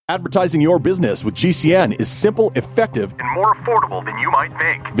Advertising your business with GCN is simple, effective, and more affordable than you might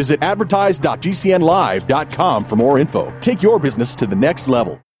think. Visit advertise.gcnlive.com for more info. Take your business to the next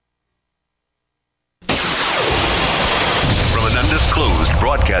level. From an undisclosed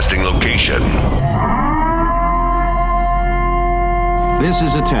broadcasting location. This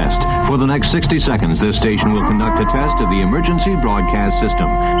is a test. For the next 60 seconds, this station will conduct a test of the emergency broadcast system.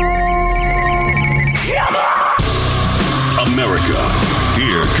 America,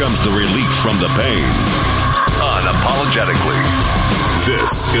 here comes the relief from the pain. Unapologetically.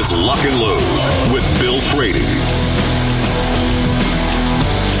 This is Lock and Load with Bill Frady.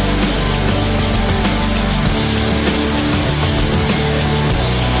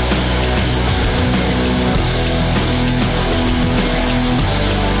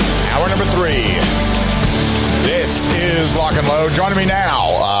 Hour number 3. This is Lock and Load. Joining me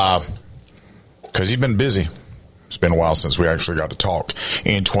now, because you've been busy. It's been a while since we actually got to talk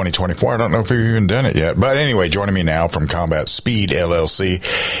in 2024. I don't know if we've even done it yet. But anyway, joining me now from Combat Speed LLC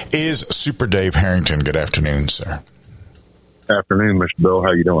is Super Dave Harrington. Good afternoon, sir. Afternoon, Mr. Bill.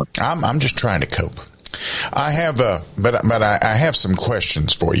 How you doing? I'm just trying to cope. I have but I have some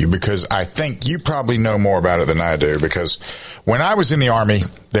questions for you because I think you probably know more about it than I do, because when I was in the Army,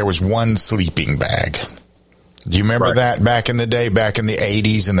 there was one sleeping bag. Do you remember that back in the day, back in the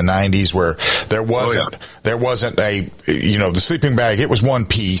 80s and the 90s, where there wasn't a, the sleeping bag, it was one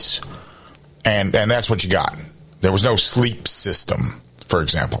piece, and that's what you got. There was no sleep system, for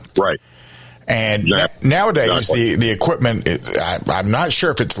example. Right. And nowadays, the equipment, I'm not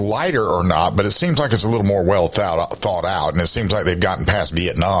sure if it's lighter or not, but it seems like it's a little more well thought out, and it seems like they've gotten past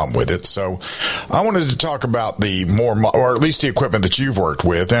Vietnam with it. So I wanted to talk about the more, or at least the equipment that you've worked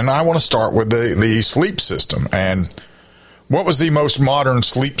with, and I want to start with the sleep system. And what was the most modern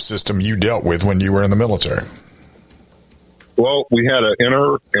sleep system you dealt with when you were in the military? Well, we had an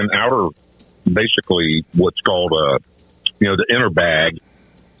inner and outer, basically what's called the inner bag.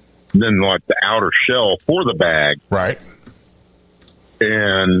 Then like the outer shell for the bag. Right.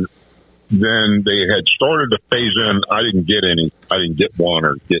 And then they had started to phase in. I didn't get one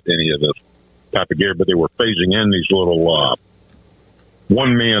or get any of this type of gear, but they were phasing in these little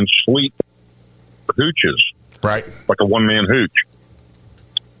one-man sleep hooches. Right. Like a one-man hooch.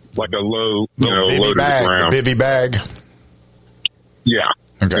 Like a low, low to the ground. A bivy bag. Yeah.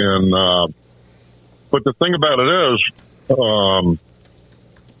 Okay. And, but the thing about it is,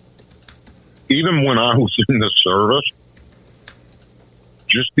 even when I was in the service,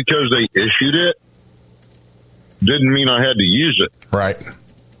 just because they issued it didn't mean I had to use it. Right.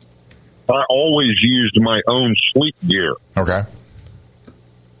 I always used my own sleep gear. Okay.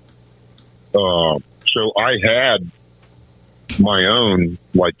 So I had my own,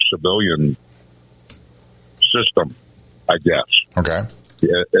 like, civilian system, I guess. Okay.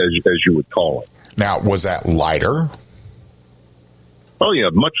 As you would call it. Now, was that lighter? Oh,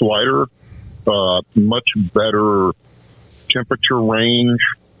 yeah, much lighter. Much better temperature range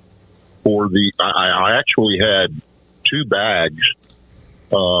for the. I actually had 2 bags.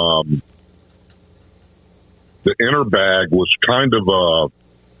 The inner bag was kind of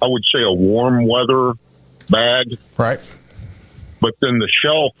I would say a warm weather bag. Right. But then the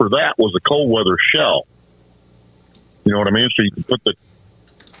shell for that was a cold weather shell. You know what I mean? So you could put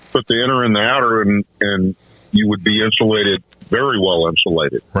the inner and the outer, and you would be insulated, very well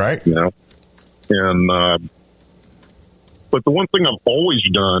insulated. Right. You know. And, but the one thing I've always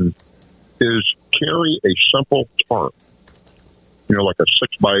done is carry a simple tarp, like a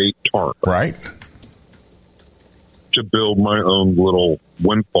 6x8 tarp. Right. To build my own little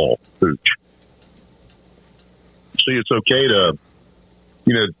windfall hooch. See, it's okay to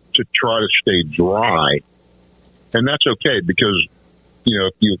try to stay dry. And that's okay because,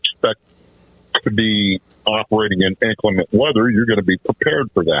 if you expect to be operating in inclement weather, you're going to be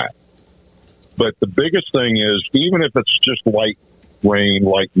prepared for that. But the biggest thing is, even if it's just light rain,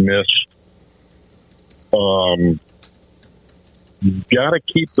 light mist, you've got to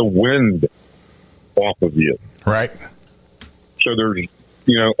keep the wind off of you. Right. So there's,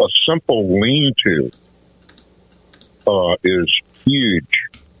 a simple lean-to is huge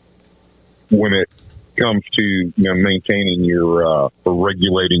when it comes to maintaining your or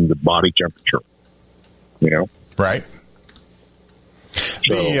regulating the body temperature. Right.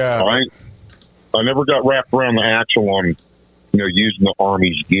 So I never got wrapped around the axle on, using the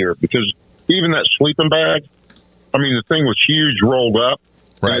Army's gear, because even that sleeping bag, the thing was huge, rolled up,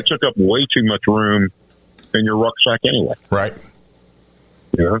 right. And it took up way too much room in your rucksack anyway. Right.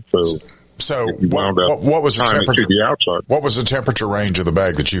 So what was the temperature? To the outside. What was the temperature range of the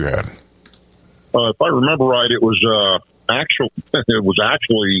bag that you had? If I remember right, it was it was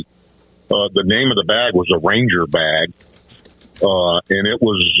actually the name of the bag was a Ranger bag, and it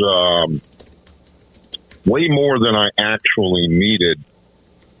was way more than I actually needed.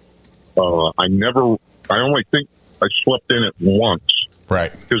 I only think I slept in it once.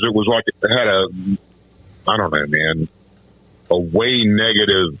 Right. Because it was like it had I don't know, man, a way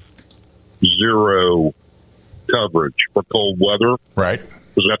negative 0 coverage for cold weather. Right.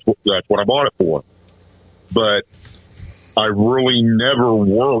 Because that's what I bought it for. But I really never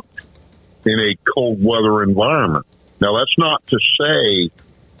worked in a cold weather environment. Now, that's not to say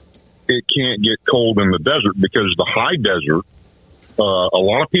it can't get cold in the desert, because the high desert, a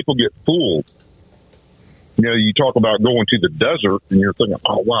lot of people get fooled. You know, you talk about going to the desert and you're thinking,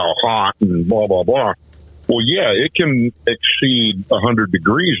 oh, wow, hot and blah, blah, blah. Well, yeah, it can exceed 100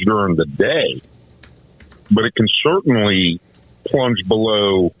 degrees during the day, but it can certainly plunge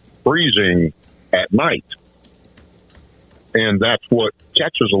below freezing at night. And that's what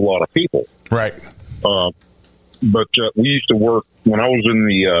catches a lot of people. Right. But we used to work, when I was in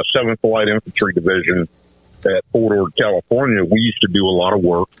the 7th Light Infantry Division at Fort Ord, California, we used to do a lot of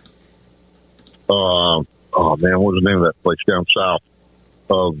work. Oh, man, what was the name of that place down south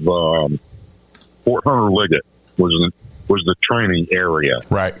of Fort Hunter Liggett was the training area.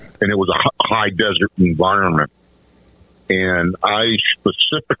 Right. And it was a high desert environment. And I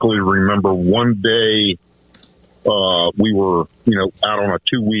specifically remember one day we were, out on a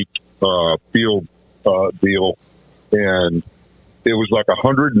 2-week field deal, and it was like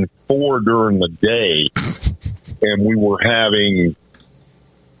 104 during the day, and we were having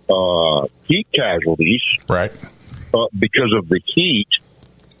heat casualties, right, because of the heat.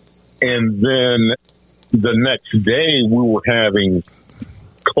 And then the next day we were having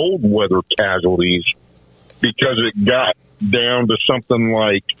cold weather casualties because it got down to something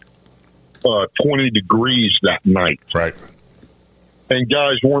like 20 degrees that night. Right. And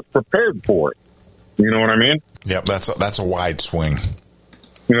guys weren't prepared for it. You know what I mean? Yep, that's a wide swing.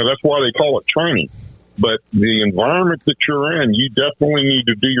 That's why they call it training. But the environment that you're in, you definitely need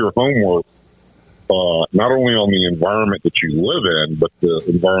to do your homework, not only on the environment that you live in, but the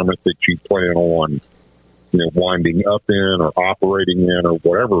environment that you plan on, winding up in or operating in or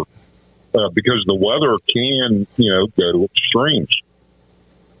whatever, because the weather can, go to extremes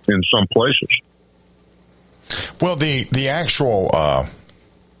in some places. Well, the actual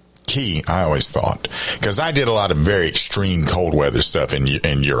key, I always thought, because I did a lot of very extreme cold weather stuff in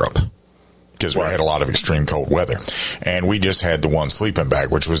Europe, because we had a lot of extreme cold weather, and we just had the one sleeping bag,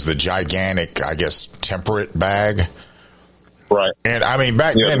 which was the gigantic, I guess, temperate bag. Right. And I mean,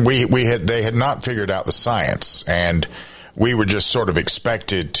 back then they had not figured out the science, and we were just sort of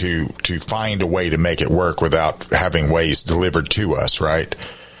expected to find a way to make it work without having ways delivered to us, right?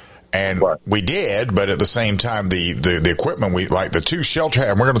 And we did, but at the same time, the equipment, we like the 2 shelter,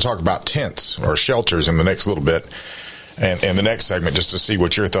 and we're going to talk about tents or shelters in the next little bit, and in the next segment, just to see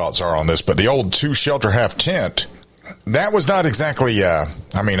what your thoughts are on this. But the old 2 shelter half tent, that was not exactly, I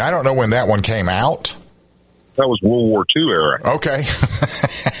don't know when that one came out. That was World War II era. Okay.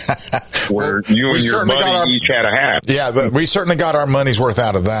 Where you and your buddy each had a half. Yeah, but we certainly got our money's worth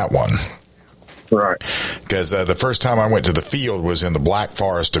out of that one. Right. Because the first time I went to the field was in the Black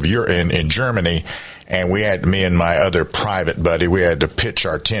Forest of in Germany, and me and my other private buddy, we had to pitch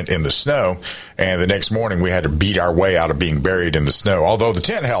our tent in the snow, and the next morning we had to beat our way out of being buried in the snow, although the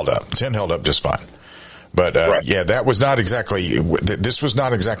tent held up. The tent held up just fine. But, yeah, that was not exactly, this was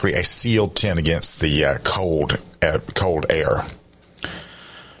not exactly a sealed tent against the cold air.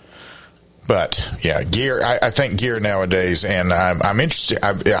 But yeah, gear. I think gear nowadays, and I'm interested.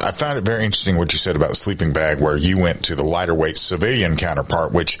 I found it very interesting what you said about the sleeping bag, where you went to the lighter weight civilian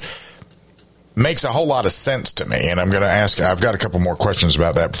counterpart, which makes a whole lot of sense to me. And I'm going to ask. I've got a couple more questions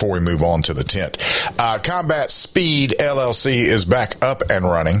about that before we move on to the tent. Combat Speed LLC is back up and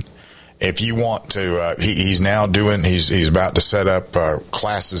running. If you want to, he's now doing, he's about to set up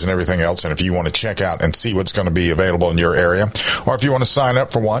classes and everything else. And if you want to check out and see what's going to be available in your area, or if you want to sign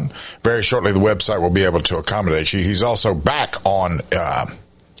up for one, very shortly the website will be able to accommodate you. He's also back on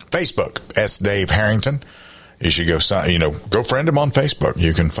Facebook, S. Dave Harrington. You should go go friend him on Facebook.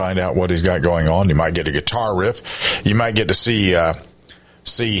 You can find out what he's got going on. You might get a guitar riff. You might get to see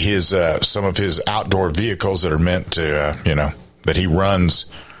his some of his outdoor vehicles that are meant to that he runs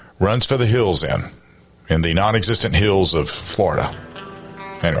for the hills in the non-existent hills of Florida.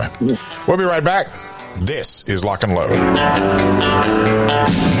 Anyway, we'll be right back. This is Lock and Load.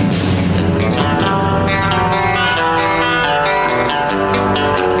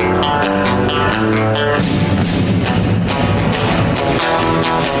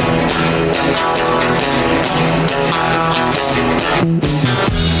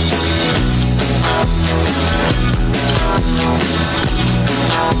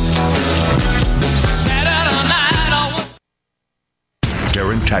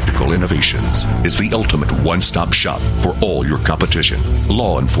 Terran Tactical Innovations is the ultimate one-stop shop for all your competition,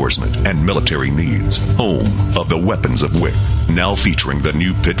 law enforcement, and military needs. Home of the weapons of Wick. Now featuring the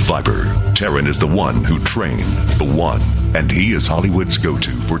new pit fiber. Terran is the one who trained the one, and he is Hollywood's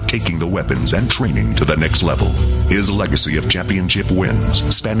go-to for taking the weapons and training to the next level. His legacy of championship wins,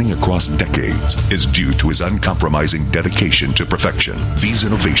 spanning across decades, is due to his uncompromising dedication to perfection. These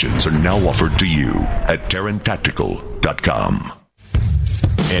innovations are now offered to you at TerranTactical.com.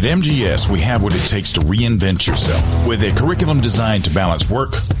 At MGS, we have what it takes to reinvent yourself. With a curriculum designed to balance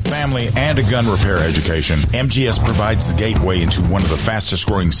work, family, and a gun repair education, MGS provides the gateway into one of the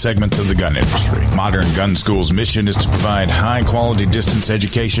fastest-growing segments of the gun industry. Modern Gun School's mission is to provide high-quality distance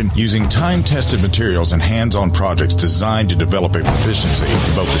education using time-tested materials and hands-on projects designed to develop a proficiency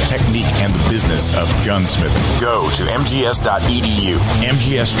in both the technique and the business of gunsmithing. Go to mgs.edu.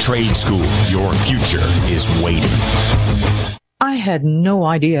 MGS Trade School. Your future is waiting. I had no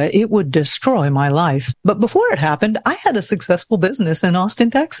idea it would destroy my life. But before it happened, I had a successful business in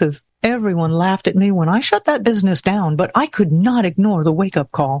Austin, Texas. Everyone laughed at me when I shut that business down, but I could not ignore the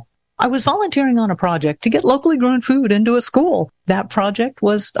wake-up call. I was volunteering on a project to get locally grown food into a school. That project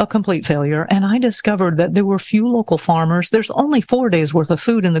was a complete failure, and I discovered that there were few local farmers. There's only 4 days worth of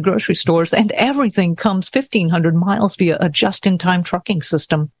food in the grocery stores, and everything comes 1,500 miles via a just-in-time trucking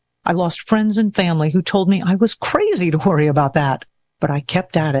system. I lost friends and family who told me I was crazy to worry about that, but I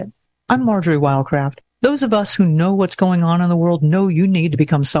kept at it. I'm Marjorie Wildcraft. Those of us who know what's going on in the world know you need to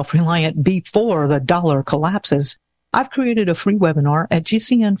become self-reliant before the dollar collapses. I've created a free webinar at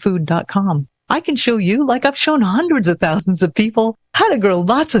gcnfood.com. I can show you, like I've shown hundreds of thousands of people, how to grow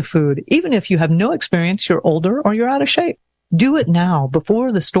lots of food, even if you have no experience, you're older, or you're out of shape. Do it now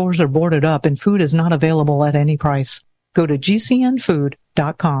before the stores are boarded up and food is not available at any price. Go to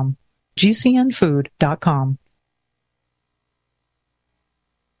gcnfood.com. gcnfood.com.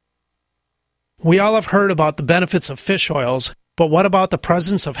 We all have heard about the benefits of fish oils, but what about the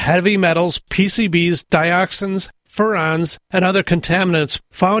presence of heavy metals, PCBs, dioxins, furans, and other contaminants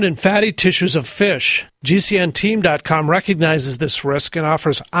found in fatty tissues of fish? GCNteam.com recognizes this risk and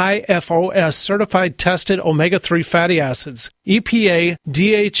offers IFOS certified tested omega-3 fatty acids. EPA,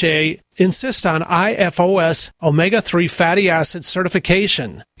 DHA insist on IFOS omega-3 fatty acid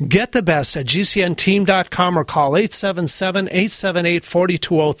certification. Get the best at GCNteam.com or call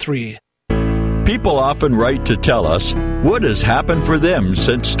 877-878-4203. People often write to tell us what has happened for them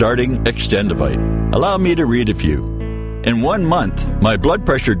since starting Extendivite. Allow me to read a few. In 1 month, my blood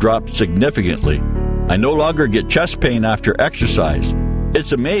pressure dropped significantly. I no longer get chest pain after exercise.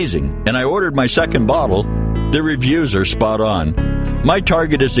 It's amazing, and I ordered my second bottle. The reviews are spot on. My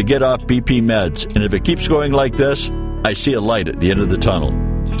target is to get off BP meds, and if it keeps going like this, I see a light at the end of the tunnel.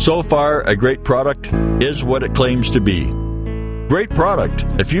 So far, a great product is what it claims to be. Great product.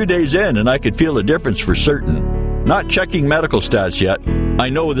 A few days in, and I could feel a difference for certain. Not checking medical stats yet. I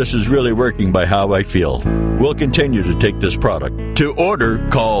know this is really working by how I feel. We'll continue to take this product. To order,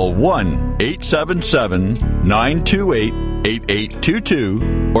 call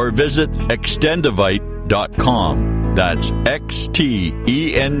 1-877-928-8822 or visit extendivite.com. That's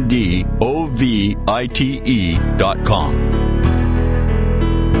XTENDOVITE.com.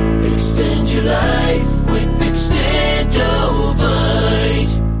 Extend your life with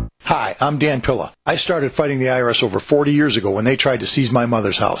Extendovite. Hi, I'm Dan Pilla. I started fighting the IRS over 40 years ago when they tried to seize my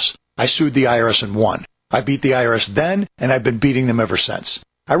mother's house. I sued the IRS and won. I beat the IRS then, and I've been beating them ever since.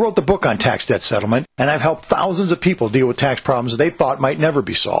 I wrote the book on tax debt settlement, and I've helped thousands of people deal with tax problems they thought might never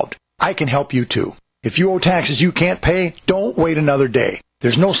be solved. I can help you too. If you owe taxes you can't pay, don't wait another day.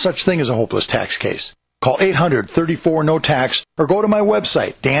 There's no such thing as a hopeless tax case. Call 800-34-NO-TAX or go to my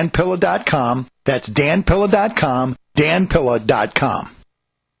website, danpilla.com. That's danpilla.com, danpilla.com.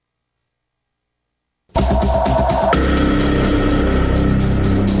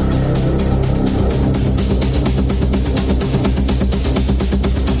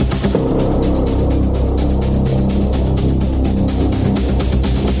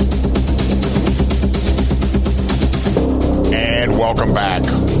 And welcome back.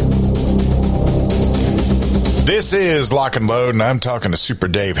 This is Lock and Load, and I'm talking to Super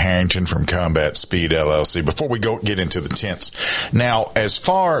Dave Harrington from Combat Speed LLC. Before we get into the tents, now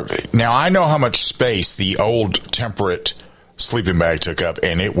I know how much space the old temperate sleeping bag took up,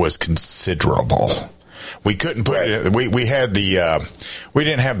 and it was considerable. We couldn't put it. We had we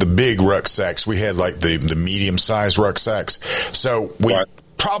didn't have the big rucksacks. We had like the medium sized rucksacks. So we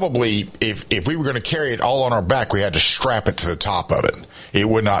probably, if we were going to carry it all on our back, we had to strap it to the top of it. It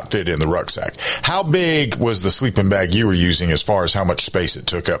would not fit in the rucksack. How big was the sleeping bag you were using as far as how much space it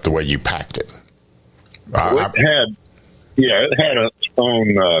took up the way you packed it? It had its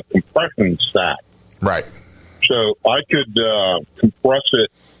own compression sack. Right. So I could compress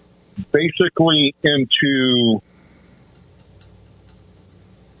it basically into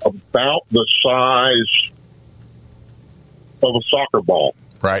about the size of a soccer ball.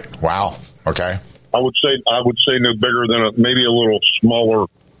 Right. Wow. Okay. I would say no bigger than maybe a little smaller,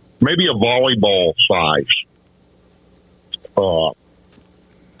 maybe a volleyball size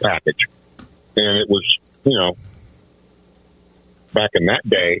package. And it was, back in that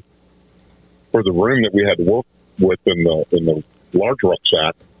day, for the room that we had to work with in the large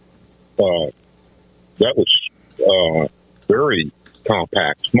rucksack, that was very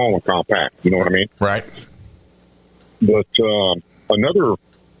compact, small and compact. You know what I mean? Right. But another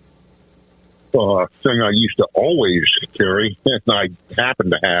thing I used to always carry, and I happen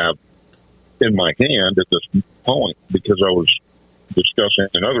to have in my hand at this point, because I was discussing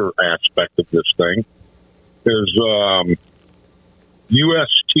another aspect of this thing, is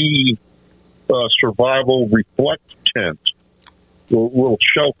UST Survival Reflect Tent, a little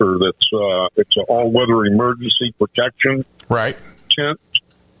shelter that's it's an all-weather emergency protection tent.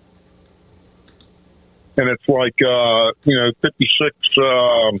 And it's like, 56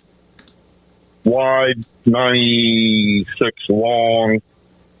 wide, 96 long.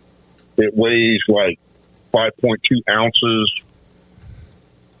 It weighs like 5.2 ounces.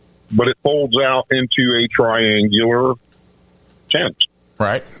 But it folds out into a triangular tent.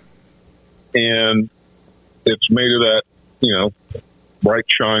 Right. And it's made of that, bright,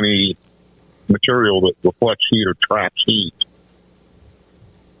 shiny material that reflects heat or traps heat.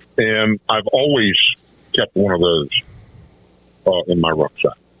 And I've always kept one of those in my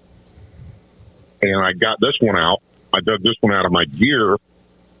rucksack. And I got this one out. I dug this one out of my gear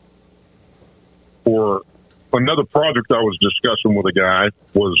for another project I was discussing with a guy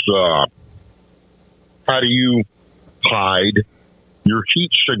was how do you hide your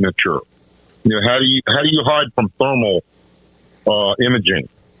heat signature? How do you hide from thermal imaging?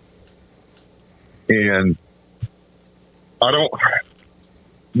 And I don't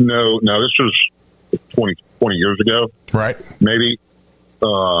know. Now, this was 20 years ago. Right. Maybe.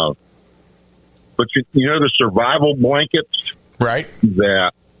 But, the survival blankets? Right.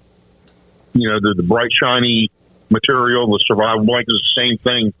 That, the bright, shiny material, the survival blanket is the same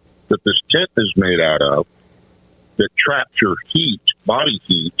thing that this tent is made out of, that traps your heat, body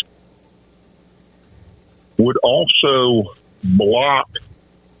heat, would also block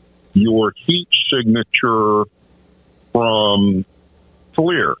your heat signature from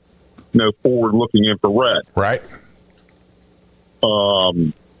FLIR, forward-looking infrared. Right.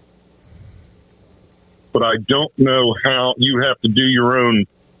 But I don't know how you have to do your own,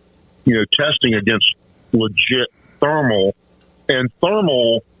 testing against legit thermal. And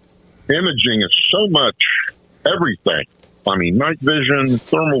thermal imaging is so much everything. I mean, night vision,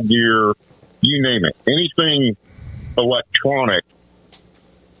 thermal gear, you name it. Anything electronic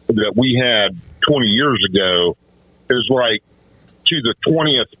that we had 20 years ago is like to the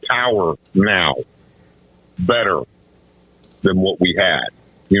 20th power now better than what we had.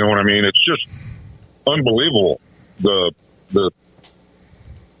 You know what I mean? It's just unbelievable, the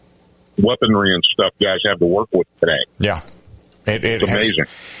weaponry and stuff guys have to work with today. Yeah. It's amazing.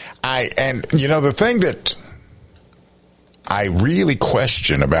 The thing that I really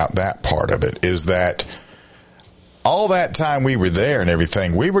question about that part of it is that all that time we were there and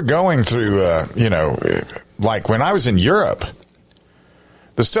everything, we were going through, like when I was in Europe,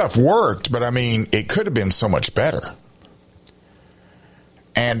 the stuff worked, but it could have been so much better.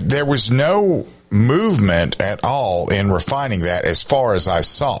 And there was no movement at all in refining that as far as I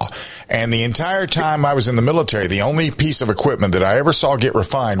saw. And the entire time I was in the military, the only piece of equipment that I ever saw get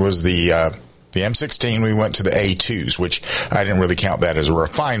refined was the M16. We went to the A2s, which I didn't really count that as a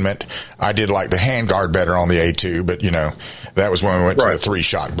refinement. I did like the handguard better on the A2, but, that was when we went to the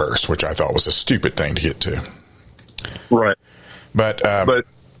 3-shot burst, which I thought was a stupid thing to get to. Right. But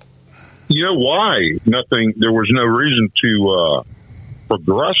you know why? There was no reason to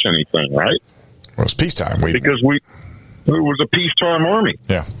progress anything, right? Well, it's peacetime. Because it was a peacetime army.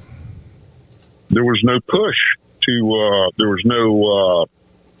 Yeah. There was no push there was no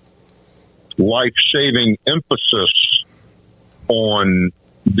life-saving emphasis on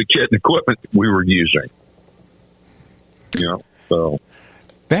the kit and equipment we were using. So.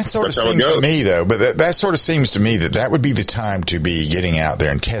 That sort of seems to me, though, but that sort of seems to me that would be the time to be getting out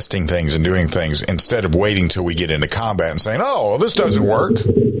there and testing things and doing things instead of waiting till we get into combat and saying, oh, well, this doesn't work.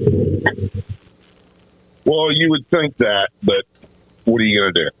 Well, you would think that, but what are you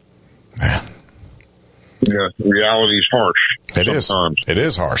going to do? Yeah. Reality is harsh. Sometimes. It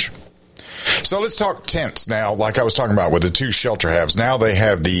is harsh. So let's talk tents now, like I was talking about with the two shelter halves. Now they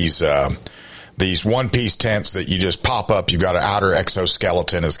have these one-piece tents that you just pop up. You've got an outer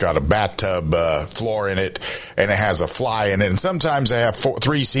exoskeleton. It's got a bathtub floor in it, and it has a fly in it. And sometimes they have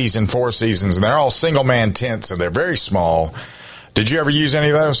 3 seasons, 4 seasons, and they're all single-man tents, and they're very small. Did you ever use any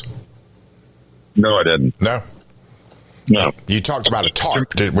of those? No, I didn't. No? No. You talked about a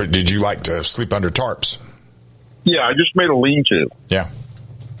tarp. Did you like to sleep under tarps? Yeah, I just made a lean-to. Yeah.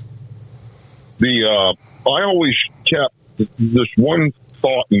 I always kept this one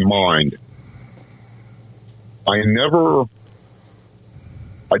thought in mind. I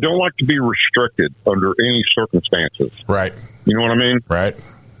don't like to be restricted under any circumstances. Right. You know what I mean? Right.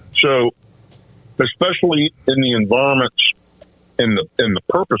 So, especially in the environments and the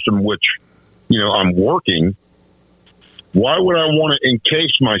purpose in which, I'm working, why would I want to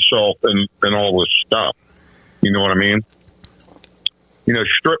encase myself in all this stuff? You know what I mean?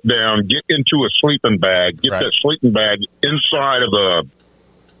 Strip down, get into a sleeping bag, get that sleeping bag inside of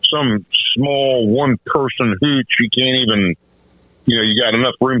some small one-person hooch. You can't even, you got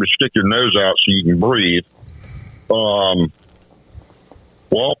enough room to stick your nose out so you can breathe. Well,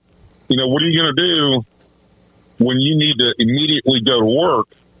 what are you going to do when you need to immediately go to work?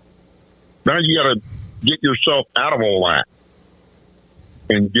 Now you got to get yourself out of all that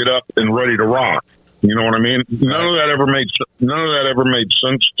and get up and ready to rock. You know what I mean? None of that ever made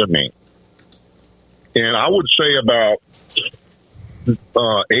sense to me. And I would say about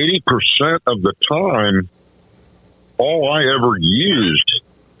 80% of the time, all I ever used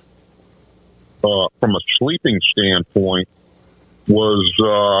from a sleeping standpoint was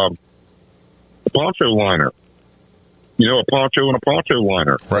a poncho liner. A poncho and a poncho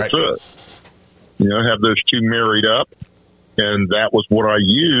liner. Right. That's it. Have those two married up, and that was what I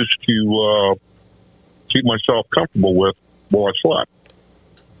used to keep myself comfortable with while I slept.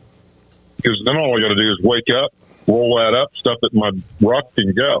 Because then all I got to do is wake up, roll that up, stuff it in my ruck,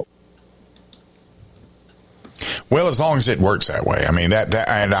 and go. Well, as long as it works that way. I mean, that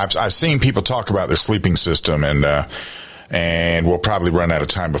and I've seen people talk about their sleeping system, and we'll probably run out of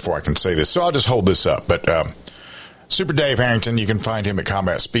time before I can say this, so I'll just hold this up. But Super Dave Harrington, you can find him at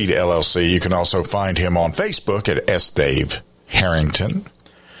Combat Speed LLC. You can also find him on Facebook at SDave Harrington.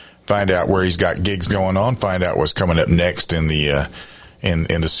 Find out where he's got gigs going on. Find out what's coming up next in the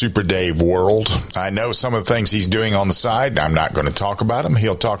Super Dave world. I know some of the things he's doing on the side. I'm not going to talk about them.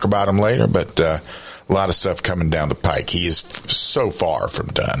 He'll talk about them later, but a lot of stuff coming down the pike. He is so far from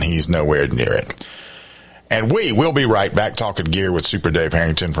done. He's nowhere near it. And we will be right back talking gear with Super Dave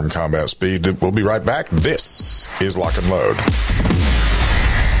Harrington from Combat Speed. We'll be right back. This is Lock and Load.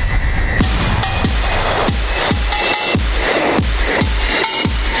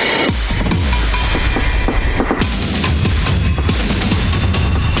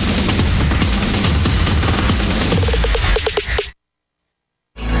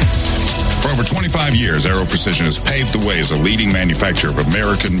 For 25 years, Aero Precision has paved the way as a leading manufacturer of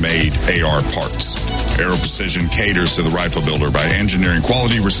American-made AR parts. Aero Precision caters to the rifle builder by engineering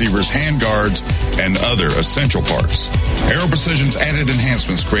quality receivers, handguards, and other essential parts. Aero Precision's added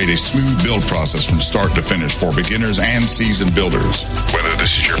enhancements create a smooth build process from start to finish for beginners and seasoned builders. Whether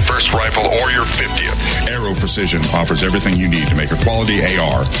this is your first rifle or your 50th, Aero Precision offers everything you need to make a quality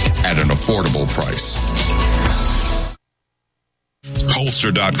AR at an affordable price.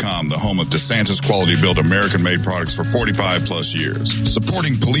 Holster.com, the home of DeSantis quality built American-made products for 45 plus years.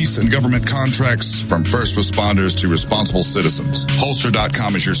 Supporting police and government contracts from first responders to responsible citizens.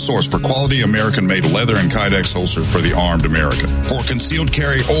 Holster.com is your source for quality American-made leather and Kydex holsters for the armed American. For concealed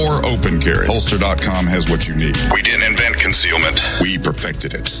carry or open carry, Holster.com has what you need. We didn't invent concealment. We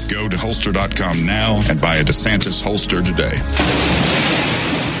perfected it. Go to Holster.com now and buy a DeSantis holster today.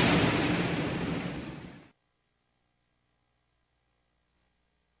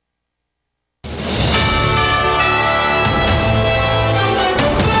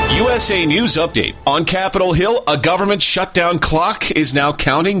 USA News Update. On Capitol Hill, a government shutdown clock is now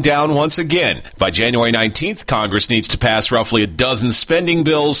counting down once again. By January 19th, Congress needs to pass roughly a dozen spending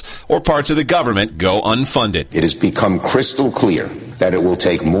bills or parts of the government go unfunded. It has become crystal clear that it will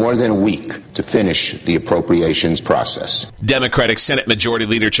take more than a week to finish the appropriations process. Democratic Senate Majority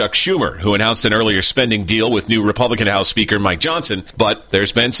Leader Chuck Schumer, who announced an earlier spending deal with new Republican House Speaker Mike Johnson, but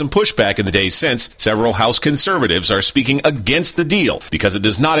there's been some pushback in the days since. Several House conservatives are speaking against the deal because it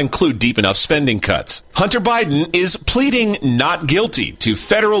does not include deep enough spending cuts. Hunter Biden is pleading not guilty to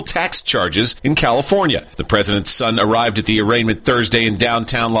federal tax charges in California. The president's son arrived at the arraignment Thursday in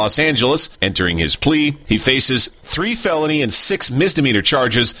downtown Los Angeles. Entering his plea, he faces 3 felony and 6 misdemeanor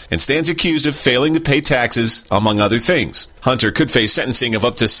charges and stands accused of failing to pay taxes, among other things. Hunter could face sentencing of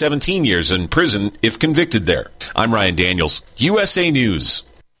up to 17 years in prison if convicted there. I'm Ryan Daniels, USA News.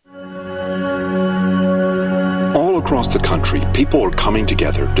 All across the country, people are coming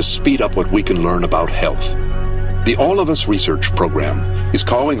together to speed up what we can learn about health. The All of Us Research Program is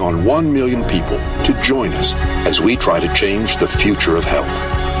calling on 1 million people to join us as we try to change the future of health.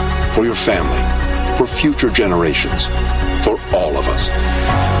 For your family, for future generations, for all of us.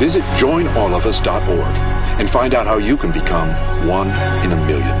 Visit joinallofus.org and find out how you can become 1 in a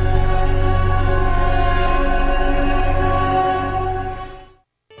million.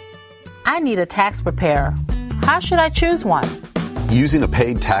 I need a tax preparer. How should I choose one? Using a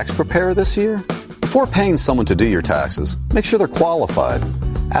paid tax preparer this year? Before paying someone to do your taxes, make sure they're qualified.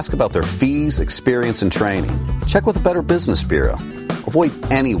 Ask about their fees, experience, and training. Check with a Better Business Bureau. Avoid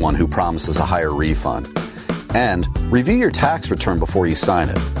anyone who promises a higher refund. And review your tax return before you sign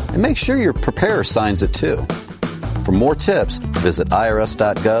it. And make sure your preparer signs it too. For more tips, visit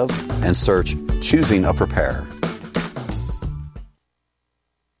irs.gov and search Choosing a Preparer.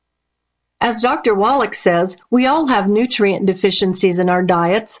 As Dr. Wallach says, we all have nutrient deficiencies in our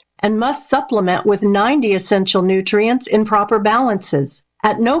diets and must supplement with 90 essential nutrients in proper balances.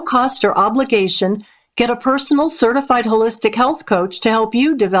 At no cost or obligation, get a personal certified holistic health coach to help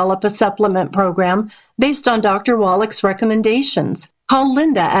you develop a supplement program based on Dr. Wallach's recommendations. Call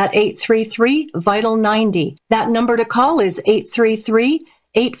Linda at 833-VITAL-90. That number to call is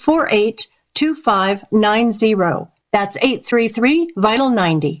 833-848-2590. That's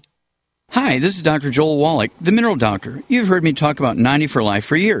 833-VITAL-90. Hi, this is Dr. Joel Wallach, the Mineral Doctor. You've heard me talk about 90 for Life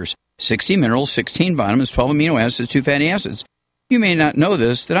for years. 60 minerals, 16 vitamins, 12 amino acids, 2 fatty acids. You may not know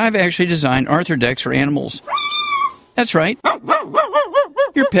this, that I've actually designed Arthrodex for animals. That's right.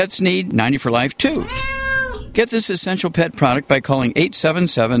 Your pets need 90 for Life, too. Get this essential pet product by calling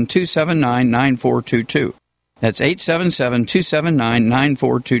 877-279-9422. That's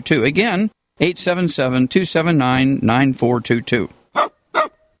 877-279-9422. Again, 877-279-9422.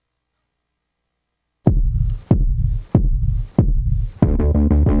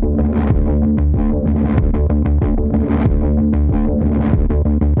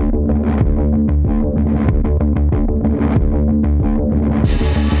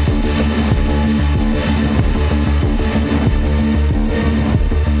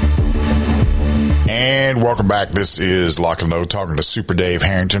 And welcome back. This is Lock and Load, talking to Super Dave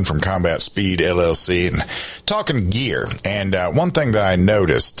Harrington from Combat Speed LLC and talking gear. And one thing that I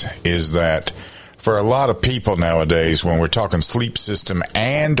noticed is that for a lot of people nowadays, when we're talking sleep system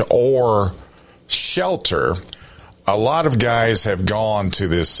and or shelter, a lot of guys have gone to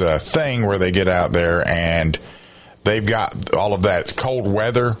this thing where they get out there and they've got all of that cold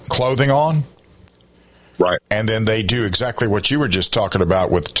weather clothing on. Right. And then they do exactly what you were just talking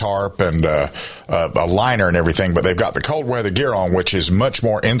about with tarp and a liner and everything, but they've got the cold weather gear on, which is much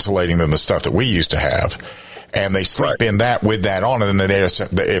more insulating than the stuff that we used to have. And they sleep in that with that on, and then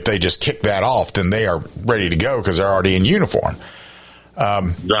if they just kick that off, then they are ready to go because they're already in uniform.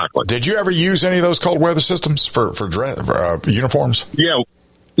 Exactly. Did you ever use any of those cold weather systems for uniforms? Yeah,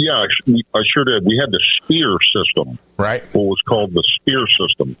 I sure did. We had the Spear system. Right. What was called the Spear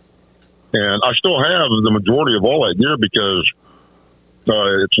system. And I still have the majority of all that gear because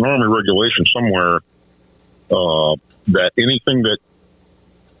it's an Army regulation somewhere that anything that,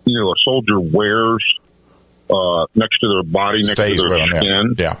 a soldier wears next to their body, next to their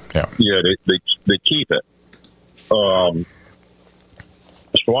skin, they keep it. So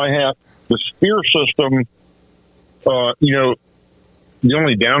I have the Spear system. The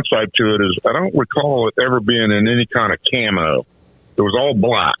only downside to it is I don't recall it ever being in any kind of camo. It was all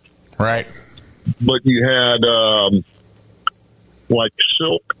black. Right. But you had like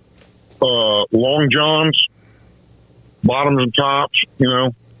silk long johns, bottoms and tops,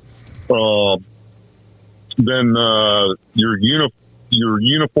 then your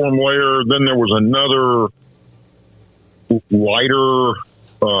uniform layer. Then there was another lighter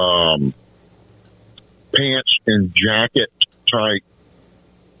pants and jacket type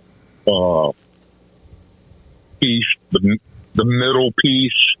piece, the middle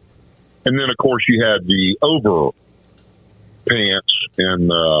piece. And then, of course, you had the over pants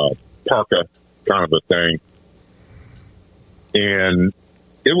and parka kind of a thing. And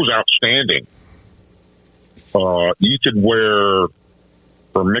it was outstanding. You could wear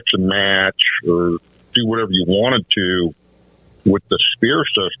or mix and match or do whatever you wanted to with the spear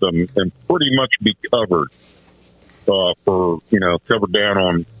system and pretty much be covered covered down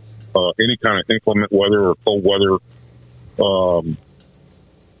on any kind of inclement weather or cold weather.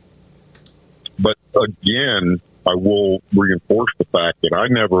 But again, I will reinforce the fact that I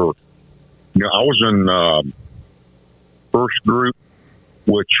never, I was in first group,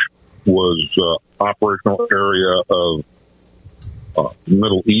 which was operational area of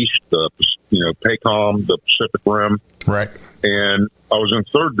Middle East, PACOM, the Pacific Rim. Right. And I was in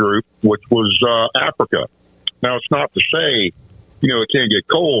third group, which was Africa. Now, it's not to say, it can't get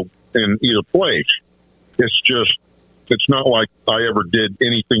cold in either place. It's just, it's not like I ever did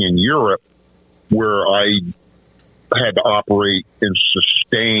anything in Europe where I had to operate in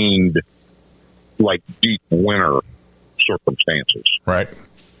sustained, like, deep winter circumstances. Right.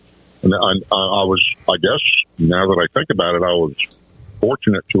 And I was, I guess, now that I think about it, I was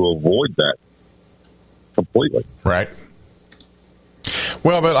fortunate to avoid that completely. Right.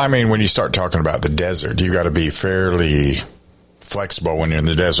 Well, but I mean, when you start talking about the desert, you got to be fairly flexible when you're in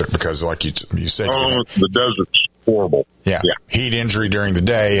the desert because, like you said, the desert's horrible. Yeah. Heat injury during the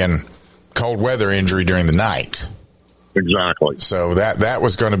day and cold weather injury during the night. Exactly. So that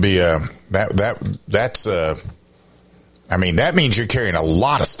was going to be I mean, that means you're carrying a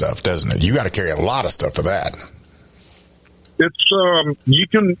lot of stuff, doesn't it? You got to carry a lot of stuff for that. It's you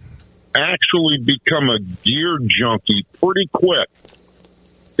can actually become a gear junkie pretty quick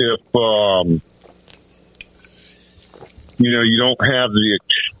if you don't have the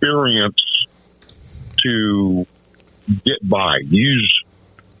experience to get by.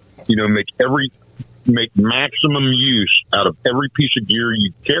 Make maximum use out of every piece of gear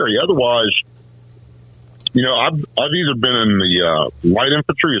you carry. Otherwise, I've either been in the light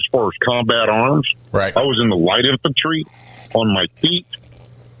infantry as far as combat arms. Right. I was in the light infantry on my feet.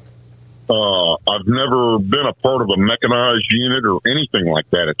 I've never been a part of a mechanized unit or anything like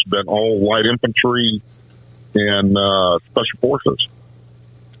that. It's been all light infantry and special forces.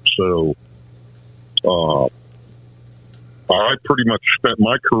 So I pretty much spent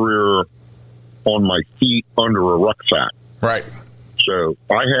my career on my feet under a rucksack. Right. So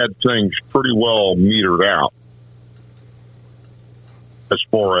I had things pretty well metered out as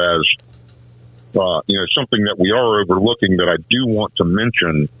far as, something that we are overlooking that I do want to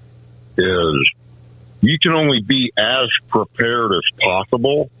mention is you can only be as prepared as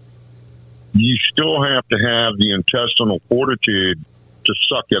possible. You still have to have the intestinal fortitude to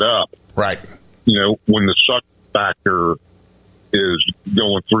suck it up. Right. When the suck factor is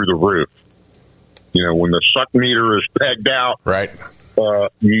going through the roof. When the suck meter is pegged out, right?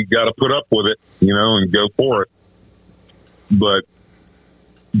 You got to put up with it, and go for it. But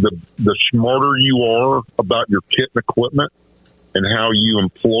the smarter you are about your kit and equipment and how you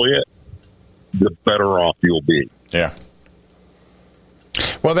employ it, the better off you'll be. Yeah.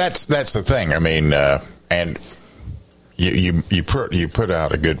 Well, that's the thing. I mean, and you put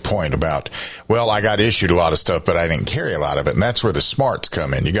out a good point about, well, I got issued a lot of stuff, but I didn't carry a lot of it. And that's where the smarts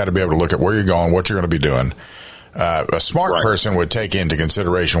come in. You got to be able to look at where you're going, what you're going to be doing. A smart person would take into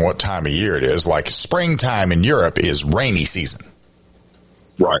consideration what time of year it is. Like springtime in Europe is rainy season.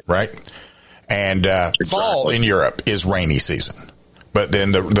 Right. Right. And fall in Europe is rainy season. But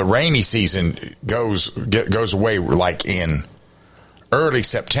then the rainy season goes away like in early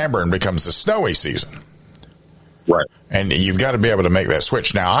September and becomes the snowy season. Right. And you've got to be able to make that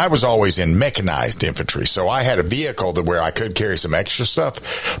switch. Now, I was always in mechanized infantry, so I had a vehicle to where I could carry some extra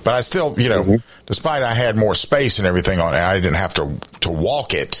stuff, but I still, despite I had more space and everything on it, I didn't have to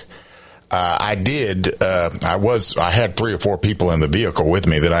walk it. I had 3 or 4 people in the vehicle with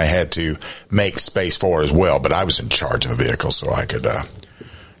me that I had to make space for as well, but I was in charge of the vehicle, so I could, I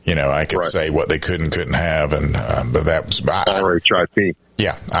could say what they could and couldn't have, and but that was RHIP.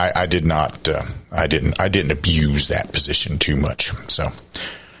 Yeah, I did not. I didn't abuse that position too much. So,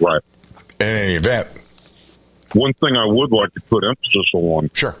 right. In any event, one thing I would like to put emphasis on,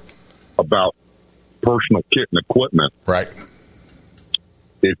 sure, about personal kit and equipment, right.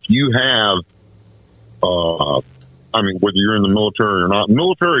 If you have, whether you're in the military or not,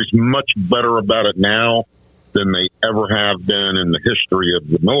 military is much better about it now than they ever have been in the history of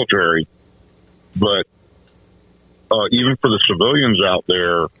the military. But even for the civilians out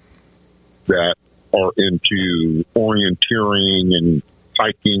there that are into orienteering and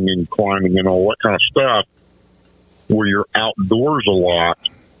hiking and climbing and all that kind of stuff, where you're outdoors a lot,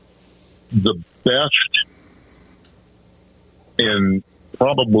 the best and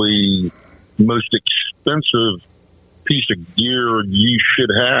probably most expensive piece of gear you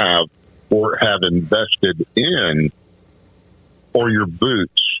should have or have invested in are your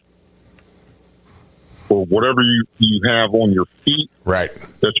boots or whatever you have on your feet. Right.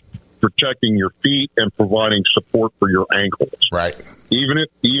 That's protecting your feet and providing support for your ankles. Right. Even if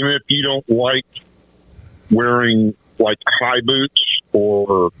you don't like wearing like high boots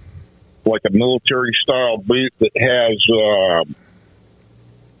or like a military style boot that has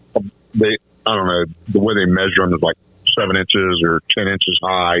I don't know, the way they measure them is like 7 inches or 10 inches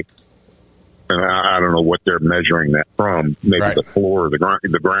high. And I don't know what they're measuring that from. Maybe the floor or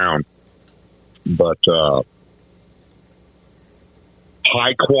the ground. But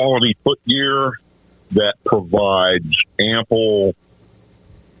high quality footgear that provides ample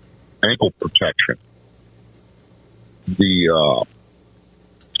ankle protection.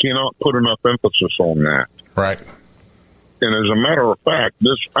 Cannot put enough emphasis on that. Right. And as a matter of fact,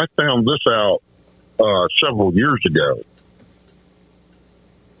 I found this out several years ago.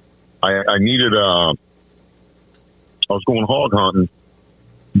 I needed I was going hog hunting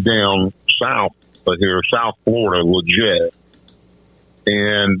down south here, South Florida, legit.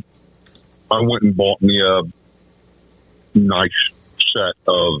 And I went and bought me a nice set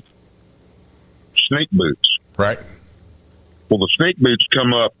of snake boots. Right. Well, the snake boots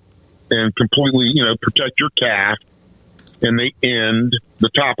come up and completely, protect your calf. And the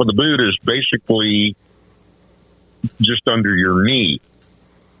top of the boot is basically just under your knee.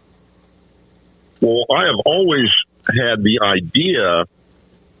 Well, I have always had the idea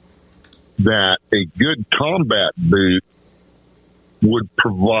that a good combat boot would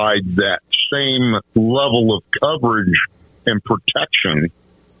provide that same level of coverage and protection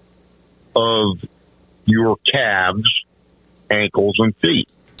of your calves, ankles, and feet.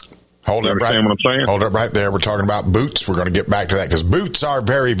 Hold up, right. What I'm saying? Hold up right there. We're talking about boots. We're going to get back to that because boots are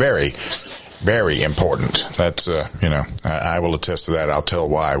very, very, very important. That's, I will attest to that. I'll tell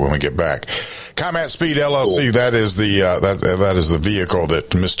why when we get back. Combat Speed LLC. Cool. That is that is the vehicle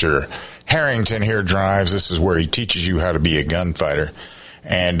that Mr. Harrington here drives. This is where he teaches you how to be a gunfighter,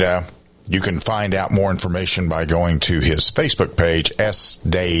 and you can find out more information by going to his Facebook page, S.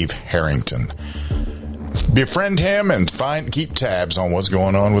 Dave Harrington. Befriend him and keep tabs on what's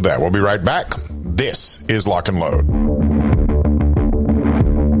going on with that. We'll be right back. This is Lock and Load.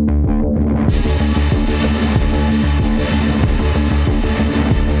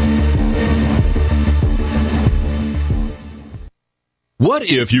 What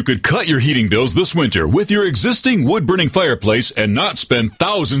if you could cut your heating bills this winter with your existing wood-burning fireplace and not spend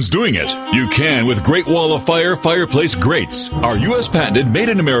thousands doing it? You can with Great Wall of Fire fireplace grates. Our U.S. patented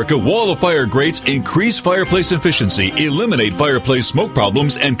made-in-America Wall of Fire grates increase fireplace efficiency, eliminate fireplace smoke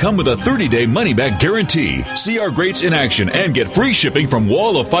problems, and come with a 30-day money-back guarantee. See our grates in action and get free shipping from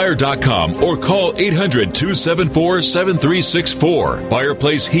walloffire.com or call 800-274-7364.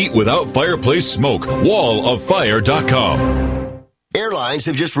 Fireplace heat without fireplace smoke. walloffire.com. Airlines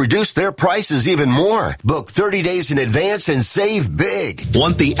have just reduced their prices even more. Book 30 days in advance and save big.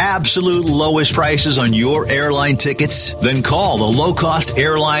 Want the absolute lowest prices on your airline tickets? Then call the Low Cost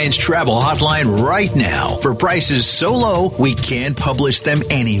Airlines Travel Hotline right now for prices so low we can't publish them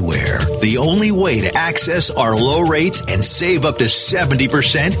anywhere. The only way to access our low rates and save up to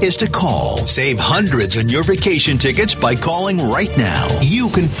 70% is to call. Save hundreds on your vacation tickets by calling right now. You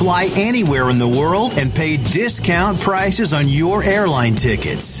can fly anywhere in the world and pay discount prices on your airline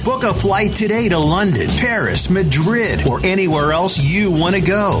tickets. Book a flight today to London, Paris, Madrid, or anywhere else you want to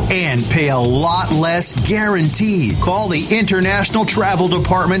go and pay a lot less guaranteed. Call the International Travel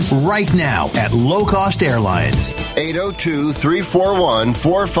Department right now at Low Cost Airlines.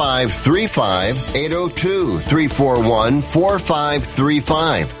 802-341-4535.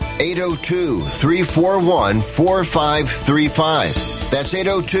 802-341-4535. 802-341-4535. That's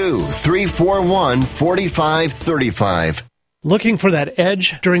 802-341-4535. Looking for that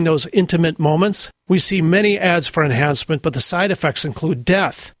edge during those intimate moments? We see many ads for enhancement, but the side effects include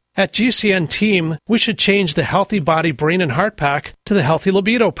death. At GCN Team, we should change the Healthy Body, Brain, and Heart Pack to the Healthy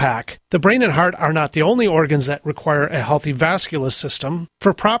Libido Pack. The brain and heart are not the only organs that require a healthy vascular system.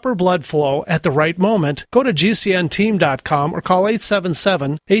 For proper blood flow at the right moment, go to GCNteam.com or call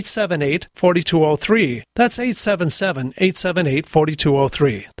 877-878-4203. That's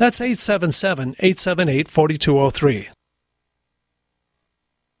 877-878-4203. That's 877-878-4203.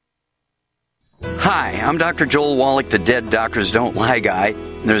 Hi, I'm Dr. Joel Wallach, the Dead Doctors Don't Lie guy.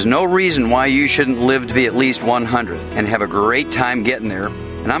 There's no reason why you shouldn't live to be at least 100 and have a great time getting there.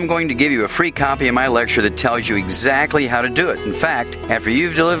 and I'm going to give you a free copy of my lecture that tells you exactly how to do it. In fact, after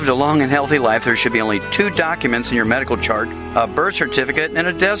you've lived a long and healthy life, there should be only 2 documents in your medical chart, a birth certificate and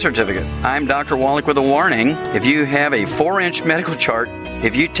a death certificate. I'm Dr. Wallach with a warning. If you have a 4-inch medical chart,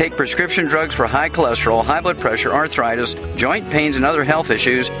 if you take prescription drugs for high cholesterol, high blood pressure, arthritis, joint pains, and other health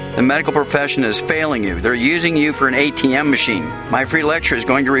issues, the medical profession is failing you. They're using you for an ATM machine. My free lecture is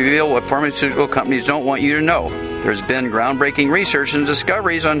going to reveal what pharmaceutical companies don't want you to know. There's been groundbreaking research and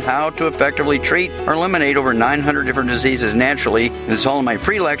discoveries on how to effectively treat or eliminate over 900 different diseases naturally, and it's all in my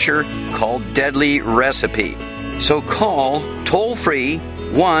free lecture called Deadly Recipe. So call toll-free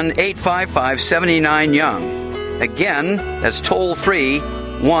 1-855-79-YOUNG. Again, that's toll-free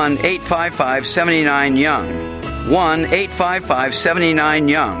 1-855-79-YOUNG.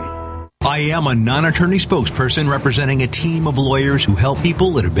 1-855-79-YOUNG. I am a non-attorney spokesperson representing a team of lawyers who help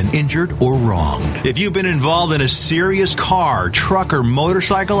people that have been injured or wronged. If you've been involved in a serious car, truck, or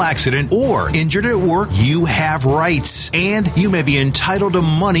motorcycle accident or injured at work, you have rights, and you may be entitled to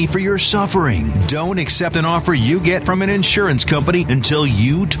money for your suffering. Don't accept an offer you get from an insurance company until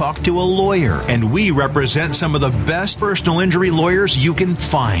you talk to a lawyer, and we represent some of the best personal injury lawyers you can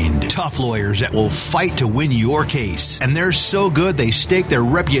find. Tough lawyers that will fight to win your case, and they're so good they stake their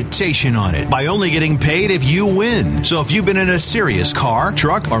reputation on it by only getting paid if you win. So if you've been in a serious car,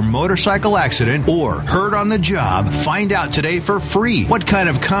 truck, or motorcycle accident or hurt on the job, find out today for free what kind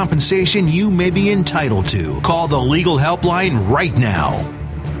of compensation you may be entitled to. Call the legal helpline right now.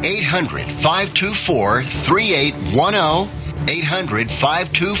 800-524-3810.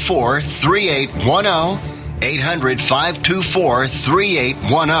 800-524-3810.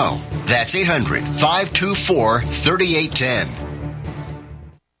 800-524-3810. That's 800-524-3810.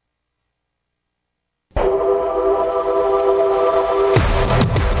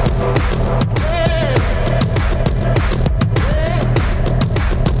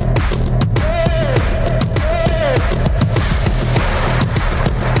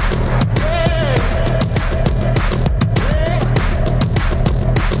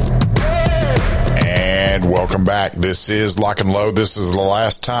 Welcome back. This is Lock and Load. This is the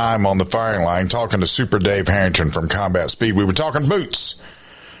last time on the firing line talking to Super Dave Harrington from Combat Speed. We were talking boots,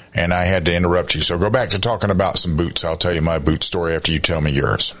 and I had to interrupt you. So go back to talking about some boots. I'll tell you my boot story after you tell me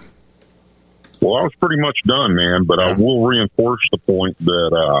yours. Well, I was pretty much done, man, but I will reinforce the point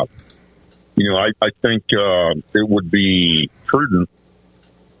that, I think it would be prudent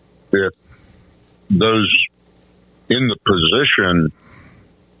if those in the position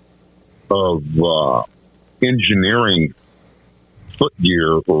of engineering foot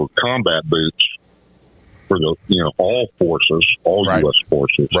gear or combat boots for the all forces, all right. U.S.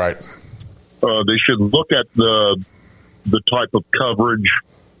 forces, right? They should look at the type of coverage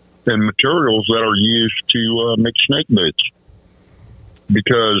and materials that are used to make snake boots.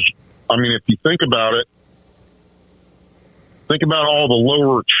 Because if you think about it, think about all the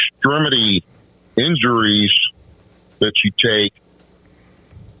lower extremity injuries that you take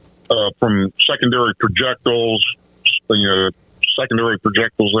from secondary projectiles, secondary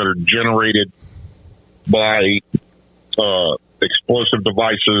projectiles that are generated by explosive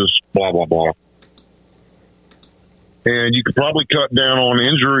devices, blah, blah, blah. And you could probably cut down on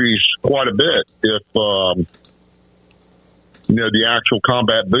injuries quite a bit if, the actual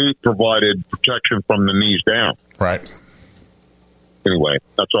combat boot provided protection from the knees down. Right. Anyway,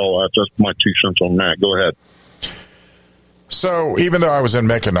 that's all. That's just my 2 cents on that. Go ahead. So even though I was in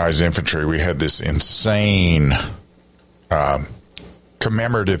mechanized infantry, we had this insane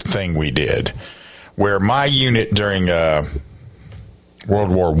commemorative thing we did where my unit during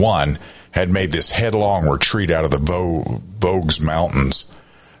World War I had made this headlong retreat out of the Vosges Mountains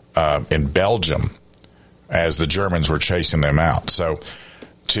in Belgium as the Germans were chasing them out. So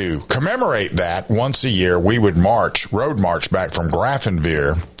to commemorate that, once a year, we would road march back from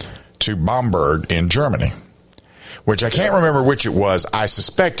Grafenwehr to Bamberg in Germany, which I can't remember which it was. I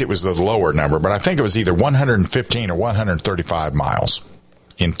suspect it was the lower number, but I think it was either 115 or 135 miles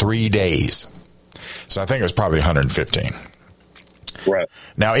in 3 days. So I think it was probably 115. Right.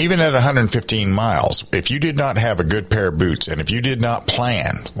 Now, even at 115 miles, if you did not have a good pair of boots and if you did not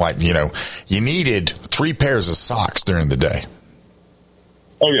plan, you needed 3 pairs of socks during the day.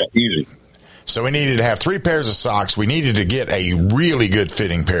 Oh, yeah, easy. So we needed to have 3 pairs of socks. We needed to get a really good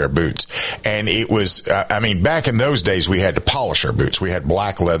fitting pair of boots. And it was, back in those days, we had to polish our boots. We had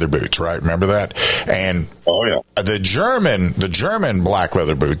black leather boots, right? Remember that? And oh, yeah. The German black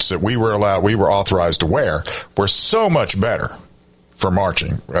leather boots that we were authorized to wear were so much better for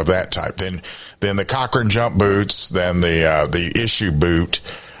marching of that type than the Cochrane jump boots, than the issue boot.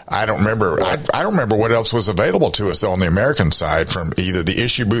 I don't remember. I don't remember what else was available to us on the American side from either the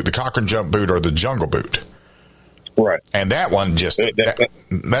issue boot, the Cochrane jump boot, or the jungle boot. Right. And that one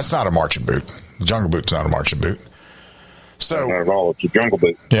that's not a marching boot. The jungle boot's not a marching boot. So not at all. It's a jungle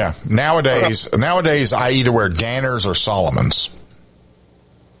boot. Yeah. Nowadays, I either wear Danners or Solomons.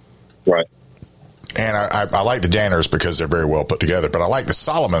 Right. And I like the Danners because they're very well put together, but I like the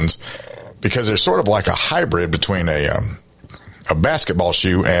Solomons because they're sort of like a hybrid between a basketball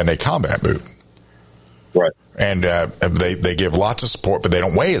shoe and a combat boot. Right. And they give lots of support, but they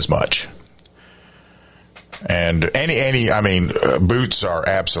don't weigh as much. And boots are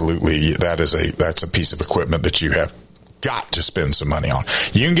absolutely, that's a piece of equipment that you have got to spend some money on.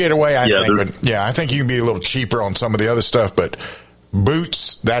 You can get away, I think you can be a little cheaper on some of the other stuff, but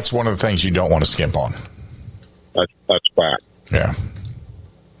boots, that's one of the things you don't want to skimp on. That's fact. Yeah.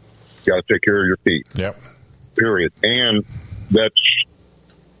 You got to take care of your feet. Yep. Period. And that's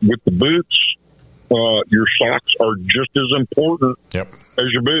with the boots. Your socks are just as important. Yep.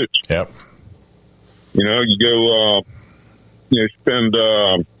 As your boots. Yep. You know, you go, spend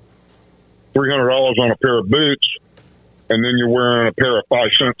 $300 on a pair of boots, and then you're wearing a pair of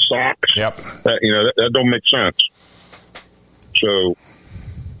 5-cent socks. Yep. That don't make sense. So,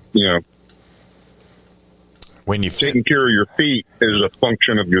 when you taking care of your feet is a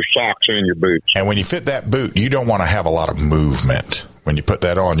function of your socks and your boots. And when you fit that boot, you don't want to have a lot of movement. When you put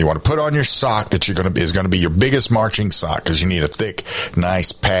that on, you want to put on your sock that is going to be your biggest marching sock, because you need a thick,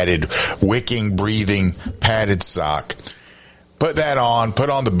 nice, padded, wicking, breathing, padded sock. Put that on, put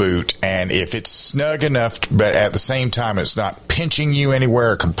on the boot, and if it's snug enough, but at the same time it's not pinching you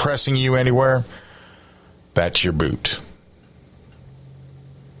anywhere or compressing you anywhere, that's your boot.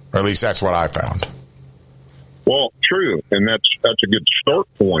 Or at least that's what I found. Well, true, and that's a good start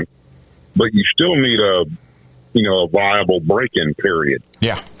point, but you still need a viable break-in period.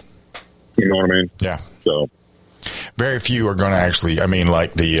 Yeah. You know what I mean? Yeah. So very few are going to actually,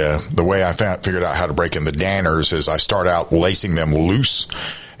 like the way I figured out how to break in the Danners is I start out lacing them loose,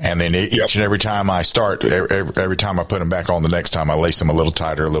 and then each and every time I start, every time I put them back on the next time, I lace them a little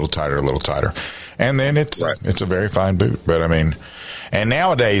tighter, a little tighter, a little tighter. And then it's a very fine boot. But and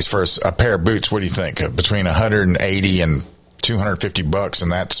nowadays for a pair of boots, what do you think? Between $180 and $250,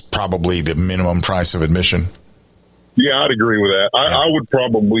 and that's probably the minimum price of admission. Yeah, I'd agree with that. I would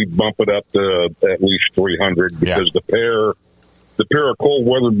probably bump it up to at least $300 because the pair of cold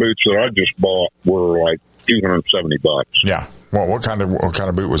weather boots that I just bought were like $270. Yeah. Well, what kind of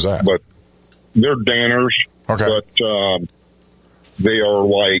boot was that? But they're Danners. Okay. But they are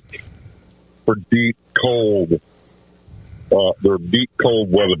like for deep cold. They're deep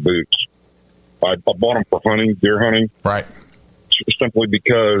cold weather boots. I bought them for hunting, deer hunting. Right. Simply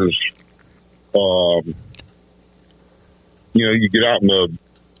because, you get out in the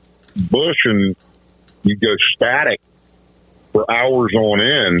bush and you go static for hours on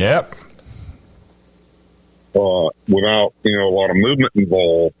end. Yep. Without, a lot of movement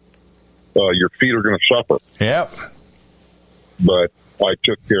involved, your feet are going to suffer. Yep. But I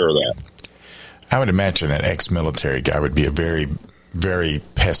took care of that. I would imagine an ex-military guy would be a very, very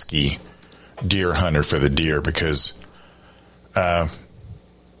pesky deer hunter for the deer because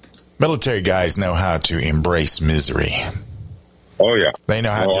military guys know how to embrace misery. Oh, yeah. They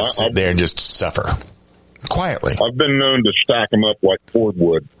know how to just sit there and just suffer quietly. I've been known to stack them up like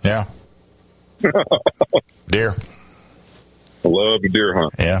cordwood. Yeah. Deer. I love to deer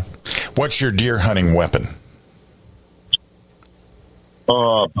hunt. Yeah. What's your deer hunting weapon?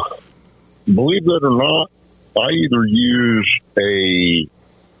 Believe it or not, I either use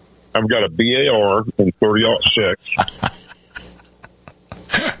I've got a BAR in 30-06.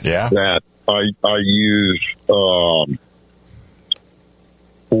 Yeah. That I use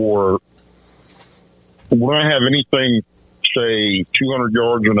for when I have anything, say, 200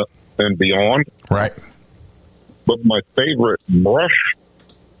 yards and beyond. Right. But my favorite brush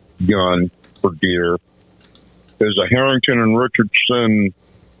gun for deer is a Harrington and Richardson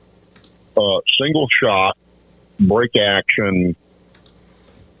single shot break action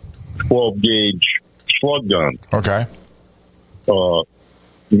 12 gauge slug gun. Okay. With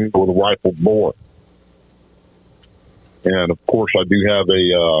a rifled bore. And of course I do have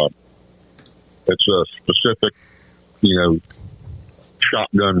it's a specific,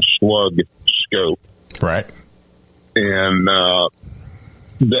 shotgun slug scope. Right. And,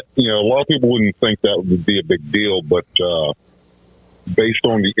 that, a lot of people wouldn't think that would be a big deal, but, based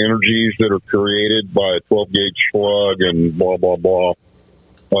on the energies that are created by a 12 gauge slug and blah, blah, blah,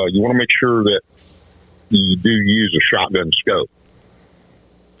 you want to make sure that you do use a shotgun scope.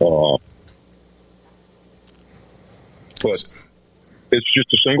 But it's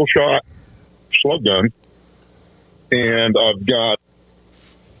just a single shot slug gun, and I've got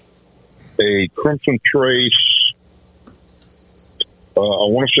a Crimson Trace. I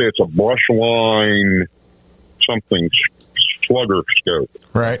want to say it's a brush line something slugger scope.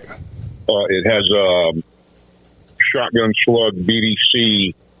 Right. It has a shotgun slug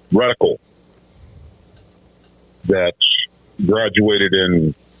BDC reticle that's graduated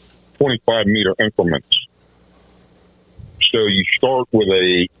in 25-meter increments. So you start with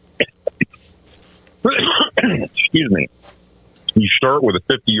a excuse me. You start with a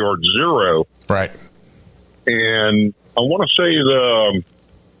 50-yard zero. Right. And I want to say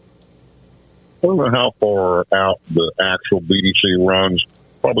I don't know how far out the actual BDC runs,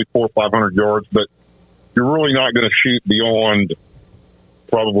 probably 400 or 500 yards, but you're really not going to shoot beyond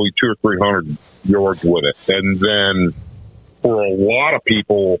probably 200 or 300 yards with it. And then for a lot of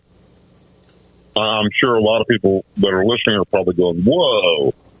people, I'm sure a lot of people that are listening are probably going,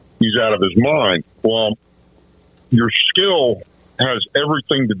 whoa, he's out of his mind. Well, your skill has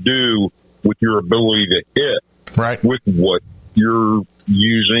everything to do with your ability to hit, right, with what you're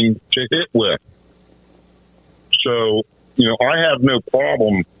using to hit with. So, I have no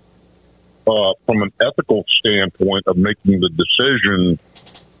problem from an ethical standpoint of making the decision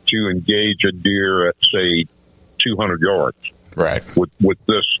to engage a deer at, say, 200 yards. Right. With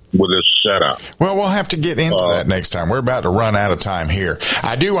this setup. Well, we'll have to get into that next time. We're about to run out of time here.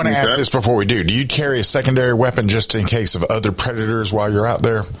 I do want to ask this before we do. Do you carry a secondary weapon just in case of other predators while you're out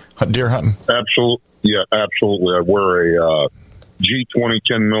there deer hunting? Absolutely. Yeah, absolutely. I wear a G20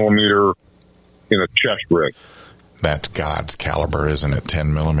 10mm in a chest rig. That's God's caliber, isn't it?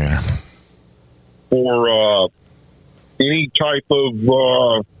 10mm. For any type of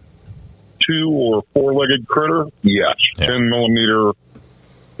 2 or 4-legged critter, yes. Yeah. 10mm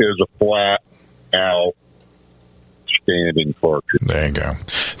is a flat out standing cartridge. There you go.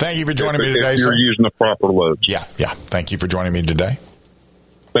 Thank you for joining me today, if you're using the proper loads. Yeah. Thank you for joining me today.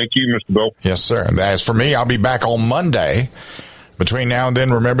 Thank you, Mr. Bill. Yes, sir. And as for me, I'll be back on Monday. Between now and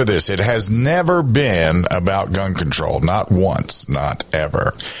then, remember this. It has never been about gun control. Not once. Not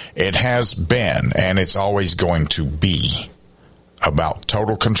ever. It has been, and it's always going to be, about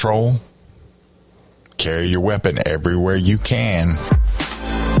total control. Carry your weapon everywhere you can.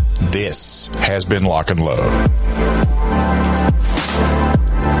 This has been Lock and Load.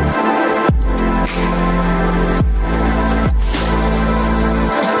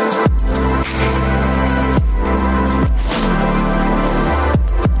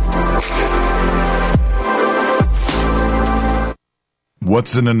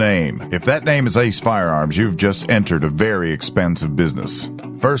 What's in a name? If that name is Ace Firearms, you've just entered a very expensive business.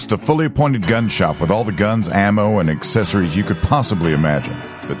 First, a fully appointed gun shop with all the guns, ammo, and accessories you could possibly imagine.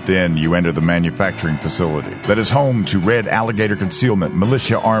 But then you enter the manufacturing facility that is home to Red Alligator Concealment,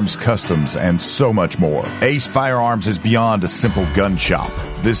 Militia Arms Customs, and so much more. Ace Firearms is beyond a simple gun shop.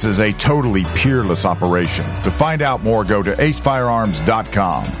 This is a totally peerless operation. To find out more, go to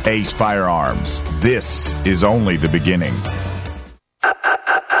acefirearms.com. Ace Firearms. This is only the beginning.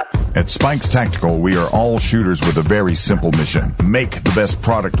 At Spikes Tactical, we are all shooters with a very simple mission. Make the best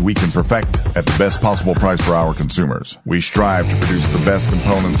product we can perfect at the best possible price for our consumers. We strive to produce the best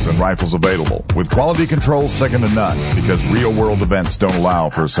components and rifles available, with quality control second to none, because real-world events don't allow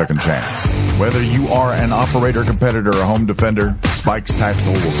for a second chance. Whether you are an operator, competitor, or home defender, Spikes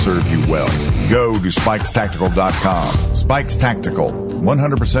Tactical will serve you well. Go to spikestactical.com. Spikes Tactical,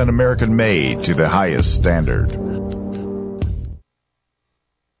 100% American-made to the highest standard.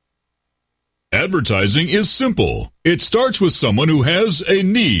 Advertising is simple. It starts with someone who has a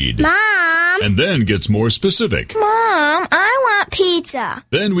need. Mom! And then gets more specific. Mom, I want pizza.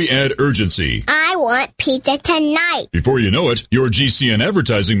 Then we add urgency. I want pizza tonight. Before you know it, your GCN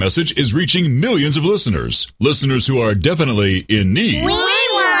advertising message is reaching millions of listeners. Listeners who are definitely in need. We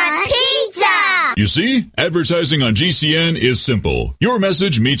want pizza! You see, advertising on GCN is simple. Your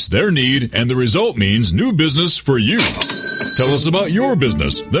message meets their need, and the result means new business for you. Tell us about your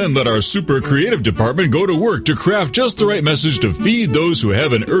business. Then let our super creative department go to work to craft just the right message to feed those who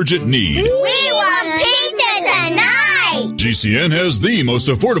have an urgent need. We want pizza tonight! GCN has the most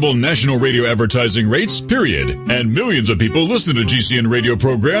affordable national radio advertising rates, period. And millions of people listen to GCN radio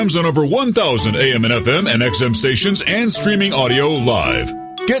programs on over 1,000 AM and FM and XM stations and streaming audio live.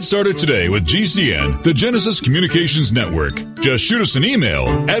 Get started today with GCN, the Genesis Communications Network. Just shoot us an email,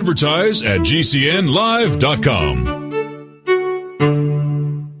 advertise@gcnlive.com.